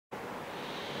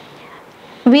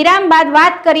વિરામ બાદ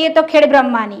વાત કરીએ તો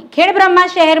ખેડબ્રહ્માની. ખેડબ્રહ્મા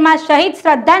શહેરમાં શહીદ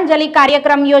શ્રદ્ધાંજલિ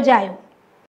કાર્યક્રમ યોજાયો.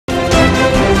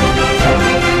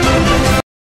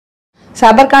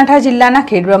 સાબરકાંઠા જિલ્લાના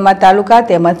ખેડબ્રહ્મા તાલુકા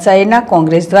તેમજ શહેરના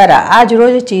કોંગ્રેસ દ્વારા આજ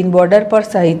રોજ ચીન બોર્ડર પર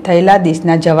શહીદ થયેલા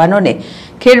દેશના જવાનોને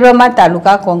ખેડબ્રહ્મા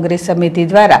તાલુકા કોંગ્રેસ સમિતિ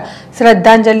દ્વારા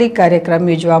શ્રદ્ધાંજલિ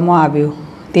કાર્યક્રમ યોજવામાં આવ્યો.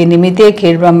 તે નિમિત્તે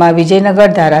ખેડબ્રહ્મા વિજયનગર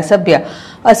ધારાસભ્ય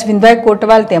અશ્વિનભાઈ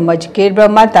કોટવાલ તેમજ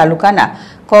ખેડબ્રહ્મા તાલુકાના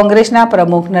કોંગ્રેસના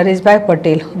પ્રમુખ નરેશભાઈ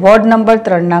પટેલ, વોર્ડ નંબર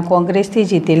 3ના કોંગ્રેસથી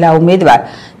જીતેલા ઉમેદવાર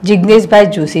જિગ્નેશભાઈ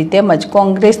જોશી તેમજ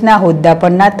કોંગ્રેસના હોદ્દા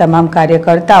પરના તમામ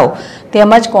કાર્યકર્તાઓ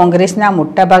તેમજ કોંગ્રેસના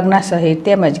મોટાભાગના શહેર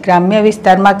તેમજ ગ્રામ્ય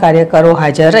વિસ્તારમાં કાર્યકરો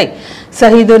હાજર રહી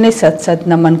શહીદોને સતસત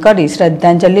નમન કરી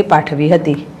શ્રદ્ધાંજલિ પાઠવી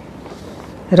હતી.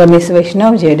 રમેશ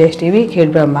વૈષ્ણવ, ZSTV,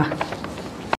 ખેડબ્રહ્મા.